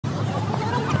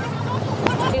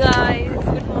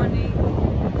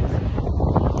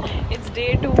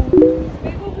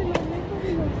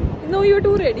no, you're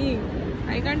too ready.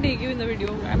 I can't take you in the video.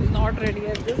 I'm not ready.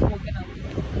 I've just woken up.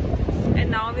 And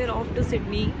now we're off to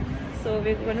Sydney. So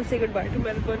we're gonna say goodbye to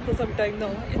Melbourne for some time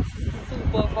now. It's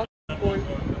super fucking cold.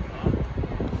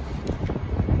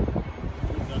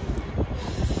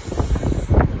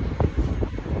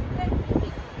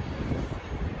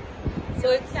 So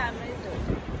it's Cameron's turn.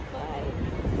 Bye.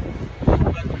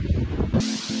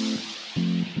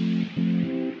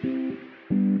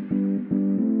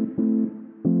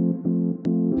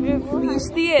 We've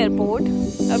reached the airport.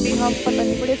 अभी हम पता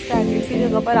नहीं बड़े standard सी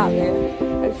जगह पर आ गए हैं.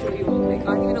 I'll show you. I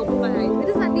can't even open my eyes.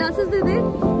 मेरे sunglasses they they.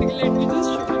 Let me just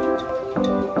show you.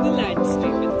 The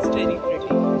landscape is very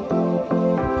pretty.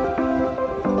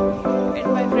 And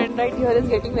my friend right here is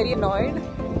getting very annoyed.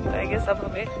 So I guess अब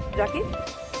हमें जाके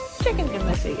check in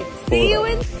करना चाहिए. See you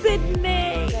in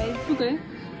Sydney.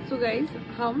 So guys,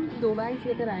 हम 2 bags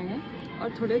लेकर आए हैं और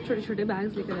थोड़े छोटे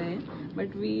bags लेकर आए हैं. But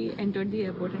we entered the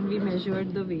airport and we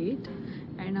measured the weight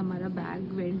and हमारा bag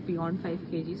went beyond 5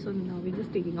 kg. So now we're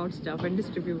just taking out stuff and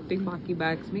distributing बाकी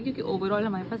bags में क्योंकि overall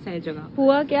हमारे पास है जगह.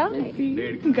 हुआ क्या?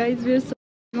 Guys, we're so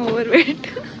overweight.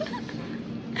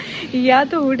 या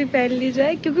तो हुडी पहन ली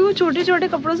जाए क्योंकि वो छोटे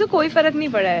कपड़ों से कोई फर्क नहीं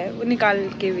पड़ा है वो निकाल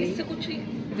के भी. इससे कुछ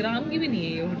ग्राम की भी नहीं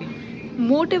है ये हुडी.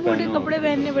 मोटे कपड़े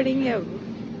पहनने पड़ेंगे अब.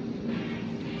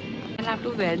 I'll have to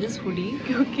wear this hoodie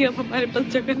क्योंकि अब हमारे पास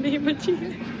जगह नहीं बची है.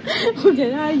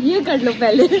 ये कर लो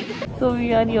पहले. So we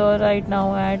are here right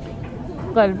now at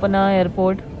Kalpana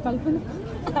Airport.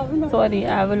 Sorry,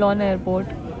 Avalon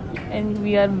Airport, and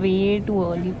we are way too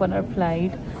early for our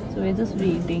flight. So we're just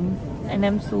waiting, and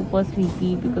I'm super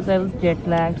sleepy because I was jet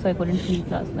lagged, so I couldn't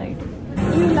sleep last night.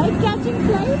 Do you like catching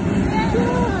flights?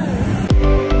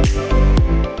 Sure.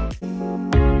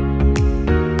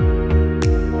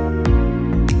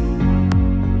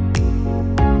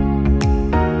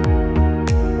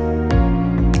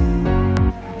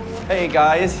 Hey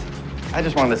guys, I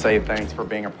just wanted to say thanks for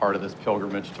being a part of this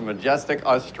pilgrimage to majestic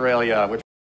Australia.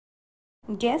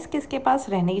 Guess किसके पास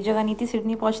रहने की जगह नहीं थी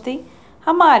Sydney पहुंचते ही?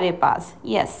 हमारे पास.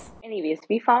 Yes. Anyways,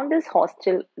 we found this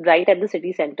hostel right at the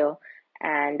city center,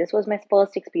 and this was my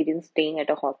first experience staying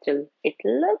at a hostel. It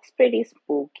looks pretty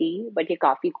spooky, but ये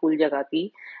काफी cool जगह थी,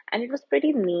 and it was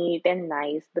pretty neat and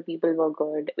nice. The people were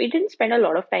good. We didn't spend a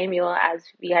lot of time here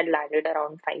as we had landed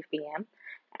around 5 p.m.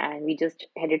 and we just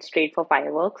headed straight for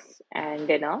fireworks and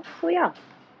dinner. So yeah,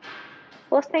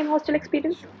 first time hostel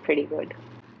experience, pretty good.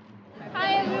 Hi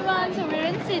everyone, so we're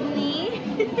in Sydney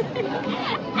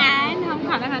and हम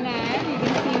खाना खाने आए हैं. You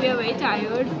can see we are very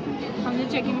tired. हमने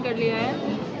check in कर लिया है.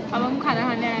 अब हम खाना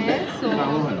खाने आए हैं. So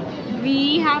we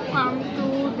have come to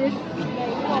this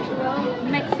very popular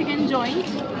Mexican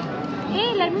joint. Hey,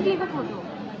 let me take a photo.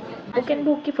 Book and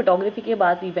book की फोटोग्राफी के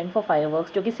बाद वी वेंट फॉर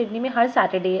फायरवर्क्स जो कि सिडनी में हर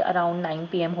सैटरडे अराउंड 9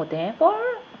 PM होते हैं फॉर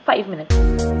 5 मिनट्स.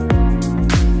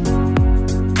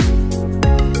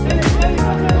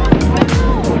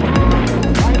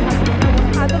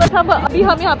 तो बस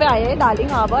हम यहाँ पे आए हैं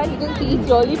darling harbour. You can see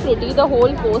it's really pretty. The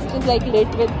whole coast is like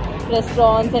lit with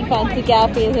restaurants and fancy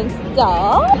cafes and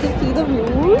stuff. You can see the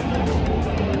views.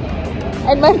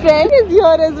 And my friend is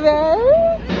here as well.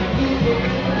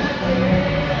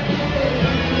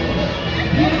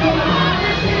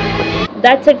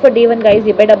 That's it for day 1 guys.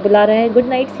 ये पेट अब बुला रहे हैं. Good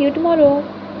night. See you tomorrow.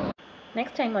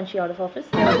 Next time on She Out of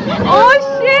Office. Oh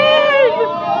shit!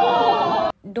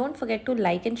 Don't forget to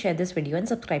like and share this video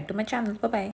and subscribe to my channel. Bye bye.